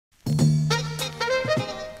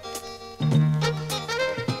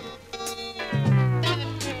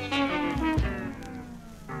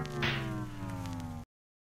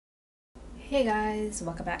Hey guys,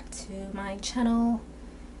 welcome back to my channel.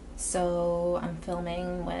 So I'm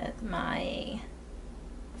filming with my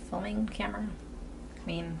filming camera. I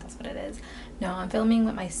mean, that's what it is. No, I'm filming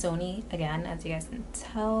with my Sony again, as you guys can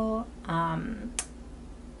tell.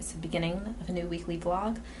 It's the beginning of a new weekly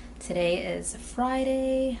vlog. Today is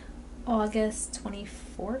Friday, August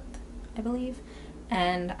 24th, I believe,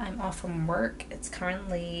 and I'm off from work. It's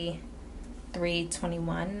currently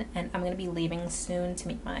 3:21 and I'm gonna be leaving soon to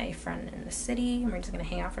meet my friend in the city, and we're just gonna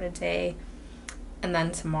hang out for the day. And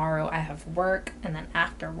then tomorrow I have work, and then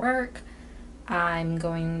after work I'm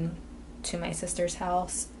going to my sister's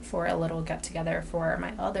house for a little get-together for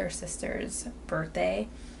my other sister's birthday,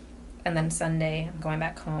 and then Sunday I'm going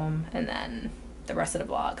back home, and then the rest of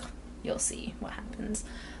the vlog you'll see what happens.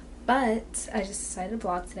 But I just decided to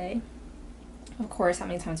vlog today. Of course, how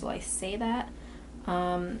many times will I say that?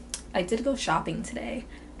 I did go shopping today,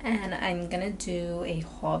 and I'm gonna do a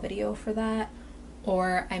haul video for that,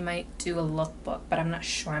 or I might do a lookbook, but I'm not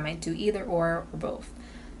sure. I might do either or both.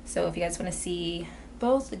 So if you guys want to see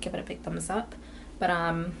both, give it a big thumbs up. But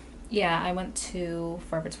yeah, I went to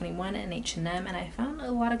Forever 21 and H&M, and I found a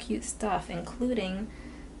lot of cute stuff, including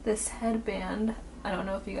this headband. I don't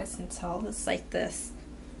know if you guys can tell. It's like this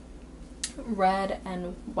red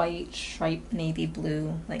and white striped navy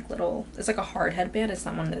blue, like little, it's like a hard headband. It's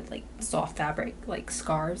not one of the like soft fabric like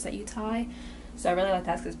scarves that you tie. So I really like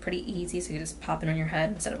that because it's pretty easy, so you just pop it on your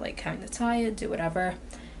head instead of like having to tie it, do whatever.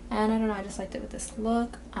 And I don't know, I just liked it with this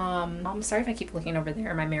look. I'm sorry if I keep looking over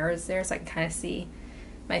there. My mirror is there so I can kind of see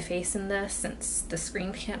my face in this since the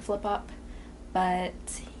screen can't flip up.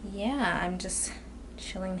 But yeah, I'm just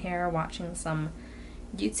chilling here watching some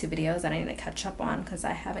YouTube videos that I need to catch up on, because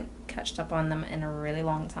I haven't catched up on them in a really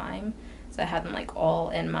long time. So I have them like all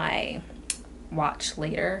in my watch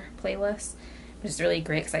later playlist, which is really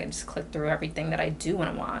great because I can just click through everything that I do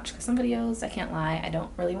want to watch, because some videos, I can't lie, I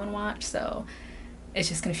don't really want to watch, so it's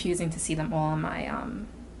just confusing to see them all in my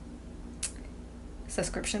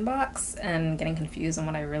subscription box and getting confused on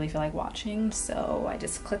what I really feel like watching. So I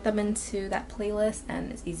just click them into that playlist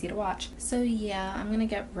and it's easy to watch. So yeah, I'm gonna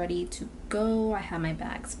get ready to go. I have my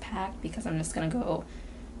bags packed because I'm just gonna go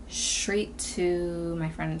straight to my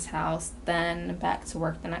friend's house, then back to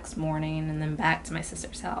work the next morning, and then back to my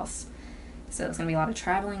sister's house. So it's gonna be a lot of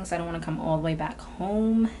traveling, so I don't want to come all the way back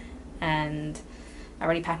home, and I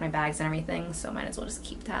already packed my bags and everything, so might as well just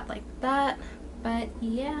keep that like that. But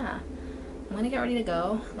yeah, I'm gonna get ready to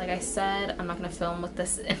go. Like I said, I'm not gonna film with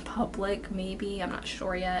this in public, maybe, I'm not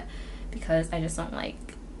sure yet, because I just don't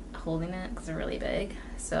like holding it because they're really big.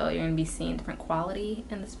 So you're gonna be seeing different quality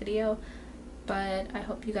in this video, but I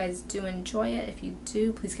hope you guys do enjoy it. If you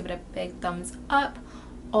do, please give it a big thumbs up.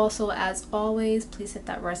 Also, as always, please hit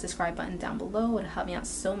that red subscribe button down below. It'll help me out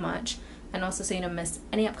so much. And also, so you don't miss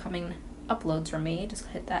any upcoming uploads from me, just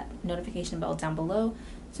hit that notification bell down below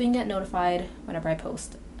so you can get notified whenever I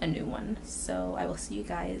post a new one. So I will see you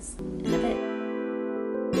guys in a bit.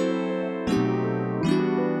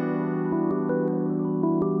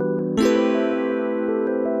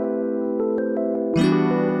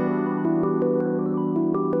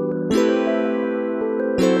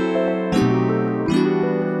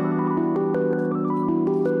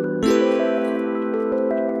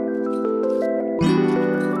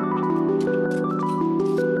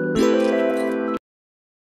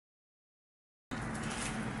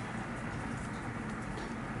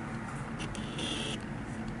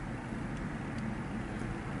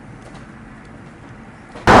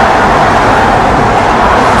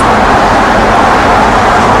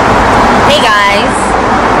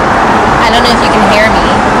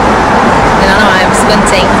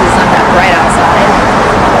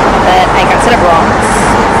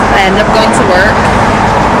 I ended up going to work,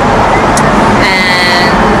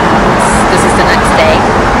 and this is the next day,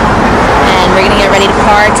 and we're gonna get ready to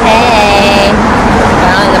partay.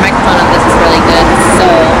 The microphone on this is really good, so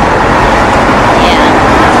yeah,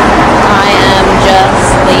 I am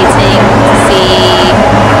just waiting to see.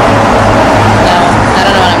 No, I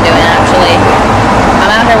don't know what I'm doing actually.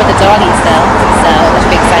 I'm out here with the doggy still, so that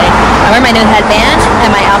should be exciting. I'm wearing my new headband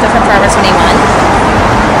and my outfit from Forever 21.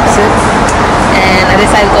 And I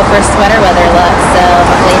decided to go for a sweater weather look, so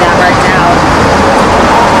hopefully that worked out.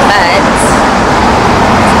 But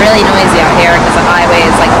it's really noisy out here because the highway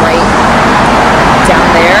is like right down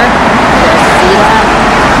there. You guys see that?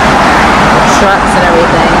 Trucks and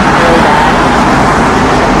everything, really bad.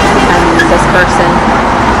 And this person,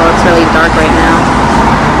 oh, it's really dark right now,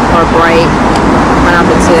 or bright, one out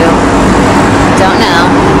the two. Don't know.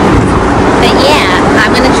 But yeah,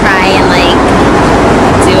 I'm gonna try and like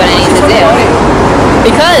do what I need to do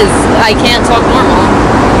because I can't talk normal.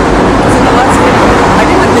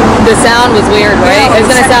 The sound was weird, right? It's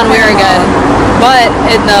gonna sound weird again. But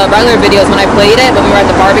in the regular videos, when I played it, when we were at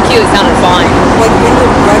the barbecue, it sounded fine. Like in the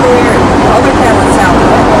regular, other cameras sound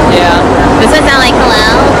good. Yeah. This one sound like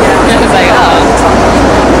hello? Yeah. It was like, oh.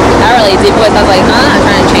 Not really deep voice. I was like, huh? I'm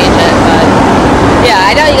trying to change it, but yeah,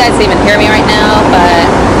 I doubt you guys can even hear me right now, but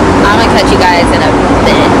I'm gonna catch you guys in a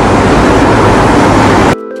bit.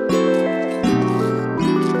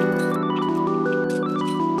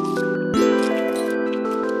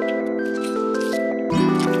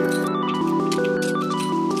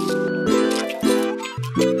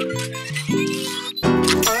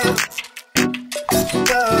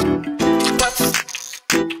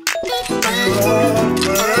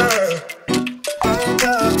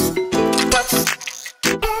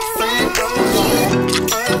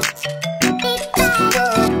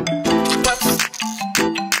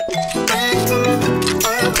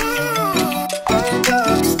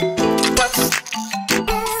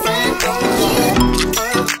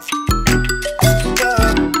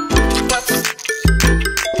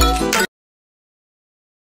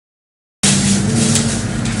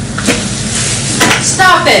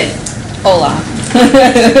 Stop it! Hola.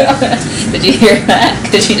 Did you hear that?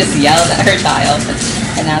 Because she just yelled at her child.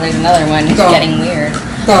 And now there's another one who's getting weird.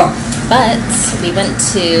 Go. But we went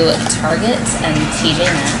to Target and TJ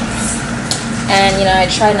Maxx. And, you know, I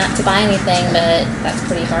tried not to buy anything, but that's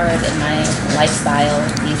pretty hard in my lifestyle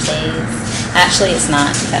these days. Actually, it's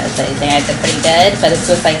not, because I think I did pretty good, but it's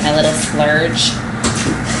just like my little splurge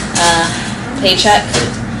paycheck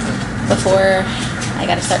before I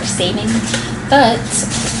gotta start saving. But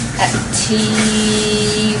at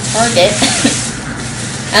Target,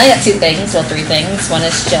 I only got two things, well, three things. One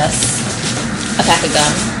is just a pack of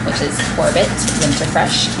gum, which is Corbett Winter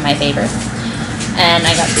Fresh, my favorite. And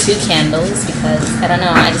I got two candles because, I don't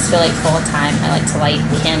know, I just feel like fall time I like to light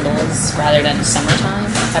candles rather than summertime.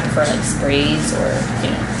 I prefer like sprays or,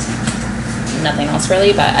 you know, nothing else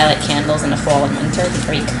really, but I like candles in the fall and winter. It's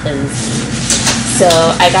very cozy. So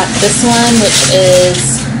I got this one, which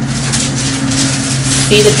is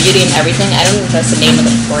See the Beauty and Everything. I don't even know the name of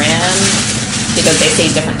the brand because they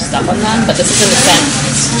say different stuff on them, but this is in the scent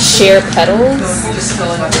Share Petals.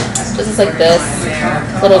 This is like this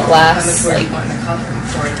little glass, like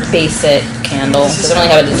basic candle. It doesn't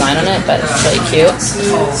really have a design on it, but it's really cute.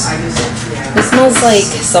 This smells like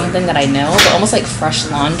something that I know, but almost like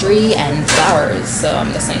fresh laundry and flowers. So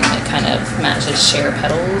I'm guessing it kind of matches Share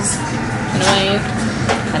Petals in a way.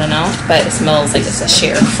 I don't know, but it smells like it's a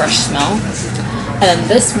Share fresh smell. And then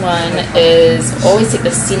this one is Always Take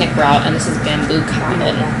the Scenic Route, and this is Bamboo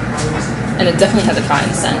Cotton. And it definitely has a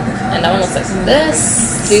cotton scent. And that one looks like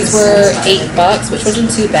this. These were $8, which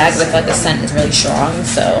wasn't too bad, because I feel like the scent is really strong,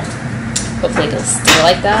 so hopefully it'll stay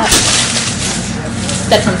like that.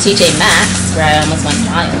 Then from TJ Maxx, where I almost went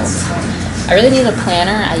wild. I really need a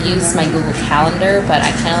planner. I use my Google Calendar, but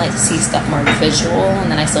I kind of like to see stuff more visual,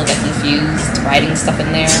 and then I still get confused writing stuff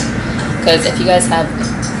in there. Because if you guys have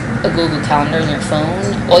a Google Calendar on your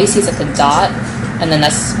phone, all you see is like a dot, and then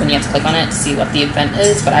that's when you have to click on it to see what the event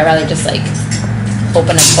is. But I rather just like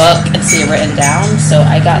open a book and see it written down. So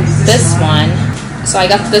I got this one. So I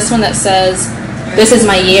got this one that says, "This is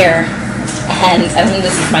my year," and I think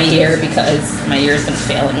this is my year because my year's been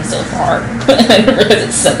failing so far. I didn't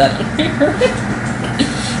realize it said that on here.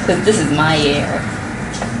 Because this is my year.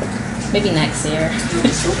 Maybe next year.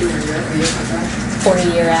 Or a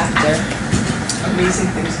year after. Amazing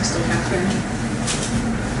things are still happening.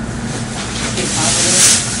 Be positive.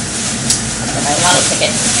 I got my lotto ticket,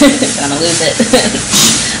 but I'm gonna lose it.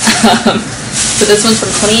 So this one's from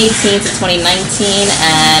 2018 to 2019,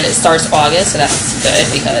 and it starts August, so that's good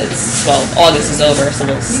because, well, August is over, so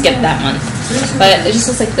we'll skip that month. But it just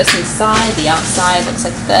looks like this inside. The outside looks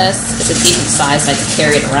like this. It's a decent size, so I can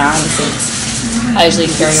carry it around since I usually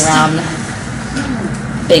carry around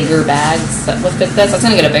bigger bags that would fit this. I was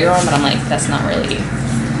gonna get a bigger one, but I'm like, that's not really,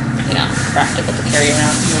 you know, practical to carry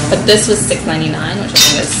around. But this was $6.99, which I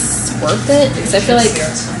think is worth it because I feel like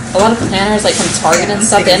a lot of planners, like from Target and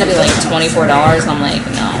stuff, they end up being like $24, and I'm like,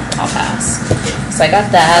 no, I'll pass. So I got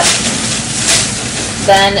that.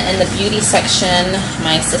 Then in the beauty section,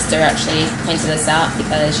 my sister actually pointed this out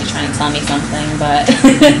because she's trying to tell me something, but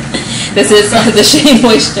this is the Shea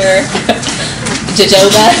Moisture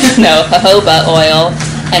jojoba oil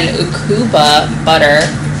and Ukuba butter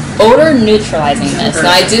odor neutralizing mist.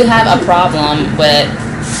 Now I do have a problem with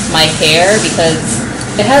my hair because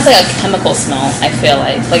it has like a chemical smell. I feel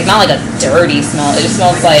like not like a dirty smell. It just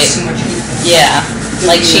smells like, yeah,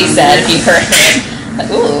 like she said, if you heard it, like,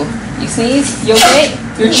 ooh, you sneeze, you okay?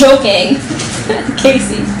 You're choking.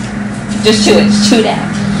 Casey, just chew it, chew that.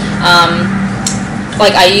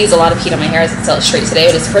 like, I use a lot of heat on my hair. I can tell it's straight today,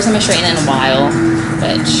 but it's the first time I straighten in a while,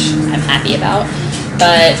 which I'm happy about.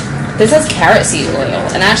 But this has carrot seed oil,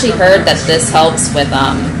 and I actually heard that this helps with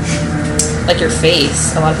like your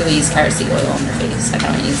face. A lot of people use carrot seed oil on their face. I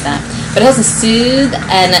don't use that, but it helps to soothe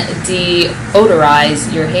and deodorize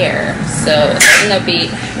your hair. So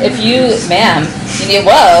if you, ma'am, you need,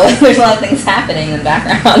 whoa, there's a lot of things happening in the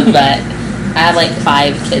background, but I have like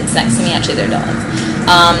 5 kids next to me. Actually, they're dogs.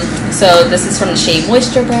 So this is from the Shea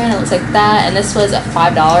Moisture brand. It looks like that, and this was at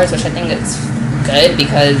 $5, which I think it's good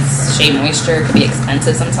because Shea Moisture could be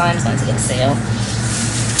expensive sometimes unless you get a sale.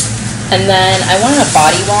 And then I wanted a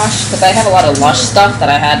body wash because I have a lot of Lush stuff that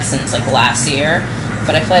I had since like last year,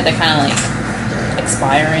 but I feel like they're kind of like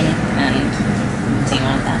expiring, and do you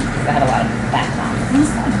want that? Because I have a lot of background and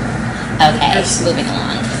stuff. Okay, moving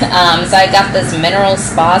along. So I got this Mineral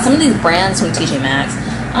Spa. Some of these brands from TJ Maxx,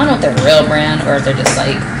 I don't know if they're a real brand or if they're just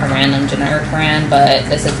like a random generic brand, but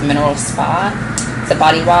this is Mineral Spa. It's a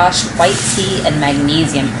body wash, white tea, and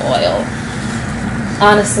magnesium oil.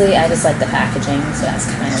 Honestly, I just like the packaging, so that's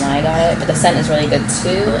kind of why I got it. But the scent is really good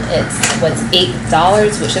too. It's $8,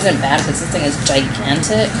 which isn't bad because this thing is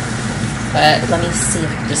gigantic. But let me see if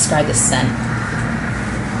I can describe the scent.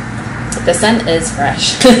 The scent is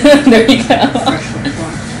fresh. There you go.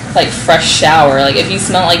 Like fresh shower. Like if you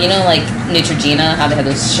smell like, you know, like Neutrogena, how they have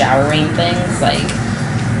those shower rain things. Like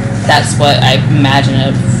that's what I imagine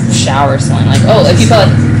a shower smelling like. Oh, if you put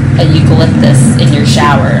a eucalyptus in your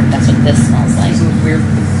shower, that's what this smells like.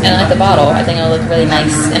 And I like the bottle. I think it'll look really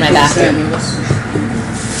nice in my bathroom. The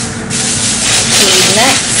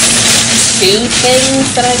next 2 things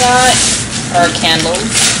that I got are candles.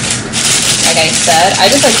 Like I said, I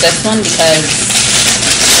just like this one because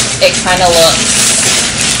it kind of looks,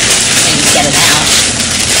 and you get it out.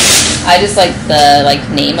 I just like the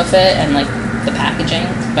name of it and like the packaging,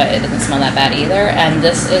 but it doesn't smell that bad either. And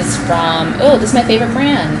this is from, oh, this is my favorite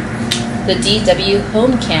brand, the DW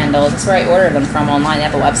Home Candle. This is where I ordered them from online. They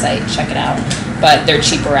have a website, check it out. But they're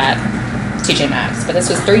cheaper at TJ Maxx. But this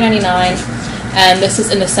was $3.99, and this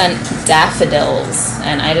is in the scent Daffodils.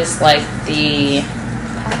 And I just like the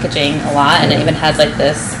packaging a lot, and it even has like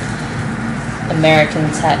this American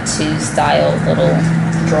tattoo style little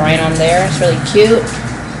drawing on there. It's really cute.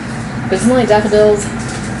 But it smells like daffodils.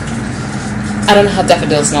 I don't know how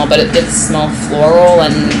daffodils smell, but it did smell floral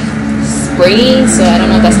and springy, so I don't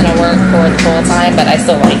know if that's gonna work for the whole time, but I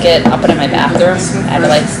still like it. I'll put it in my bathroom. I have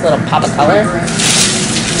like this little pop of color.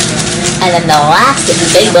 And then the last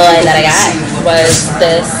big boy that I got was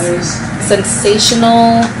this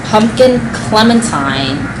Sensational Pumpkin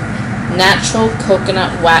Clementine Natural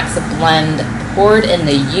Coconut Wax Blend, poured in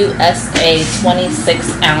the USA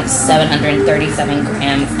 26-ounce 737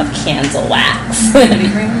 grams of candle wax.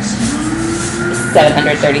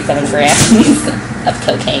 737 grams of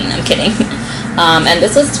cocaine. I'm kidding. And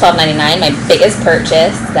this was $12.99. My biggest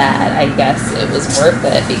purchase. That I guess it was worth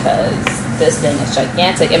it because this thing is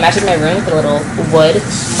gigantic. It matches my room with a little wood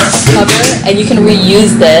cover, and you can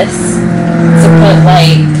reuse this to put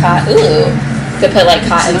like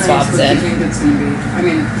cotton swabs in.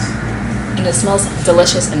 And it smells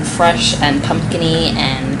delicious and fresh and pumpkin-y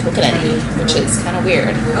and coconutty, which is kind of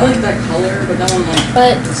weird. I like that color, but that one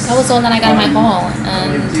But that was the one that I got in my haul,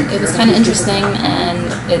 and it was kind of interesting, and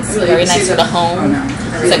it's very nice for the home.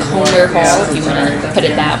 It's like homeware haul, if you want to put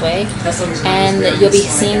it that way. And you'll be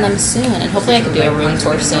seeing them soon, and hopefully I could do a room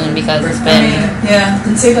tour soon because it's been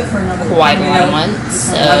quite a lot of months.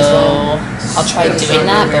 So I'll try doing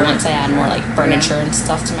that, but once I add more like furniture and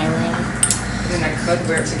stuff to my room,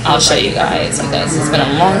 I'll show you guys because it's been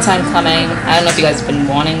a long time coming. I don't know if you guys have been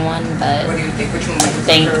wanting one, but I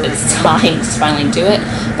think it's time to finally do it.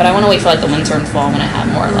 But I want to wait for like the winter and fall when I have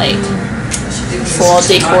more like fall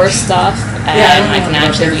decor stuff, and I can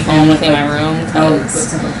actually be home within my room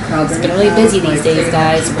because it's been really busy these days,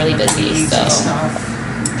 guys. Really busy. So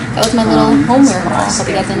that was my little homeware haul. Hope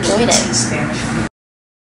you guys enjoyed it.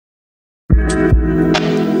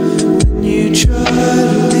 You try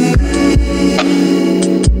to leave,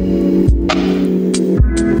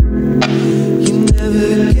 you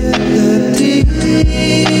never get that deep.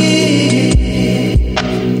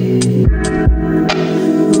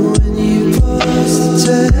 When you pass the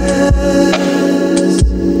test,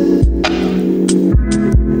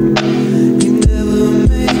 you never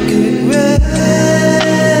make it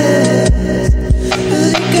rest.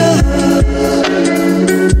 Let it go.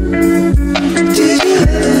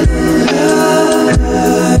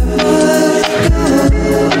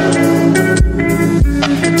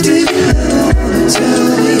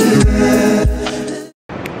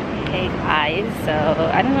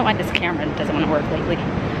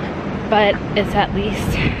 it's at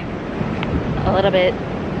least a little bit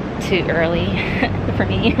too early for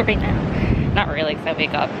me right now. Not really, because I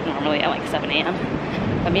wake up normally at like 7 a.m.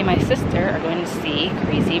 But me and my sister are going to see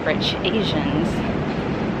Crazy Rich Asians,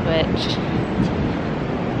 which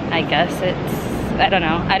I guess it's, I don't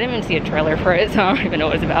know. I didn't even see a trailer for it, so I don't even know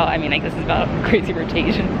what it's about. I mean, I guess it's about Crazy Rich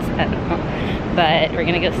Asians. I don't know. But we're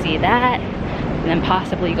gonna go see that, and then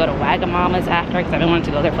possibly go to Wagamama's after, because I've been wanting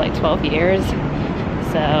to go there for like 12 years.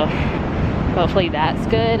 So hopefully that's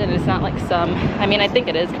good, and it's not like some, I mean, I think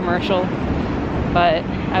it is commercial, but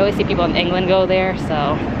I always see people in England go there,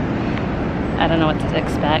 so I don't know what to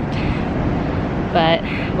expect. But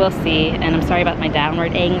we'll see, and I'm sorry about my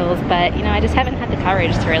downward angles, but you know, I just haven't had the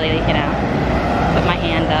courage to really, you know, put my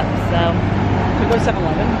hand up, so. Can we go to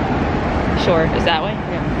 7-Eleven? Sure, is that way?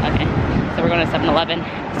 Yeah. Okay, so we're going to 7-Eleven,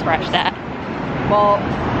 scratch that. Well,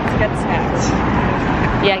 let's get snacks.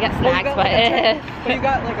 Yeah, I got snacks, but But you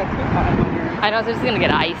got like a coupon on your... I know, I was just gonna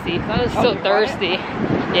get icy, because I was so thirsty.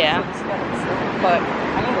 Yeah. But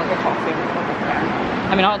I need like a coffee.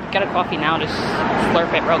 I mean, I'll get a coffee now, just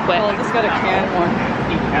slurp it real quick. Well, I just got a can one.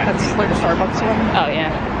 That's like a Starbucks one. Oh,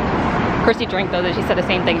 yeah. Chrissy drank those, and she said the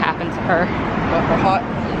same thing happened to her. What, for hot?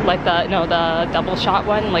 Like the double shot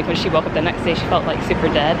one, like when she woke up the next day, she felt like super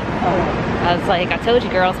dead. Oh. I was like, I told you,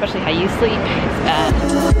 girl, especially how you sleep, it's bad.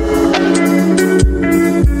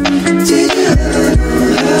 Did you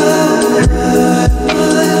know how I would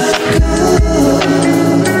go?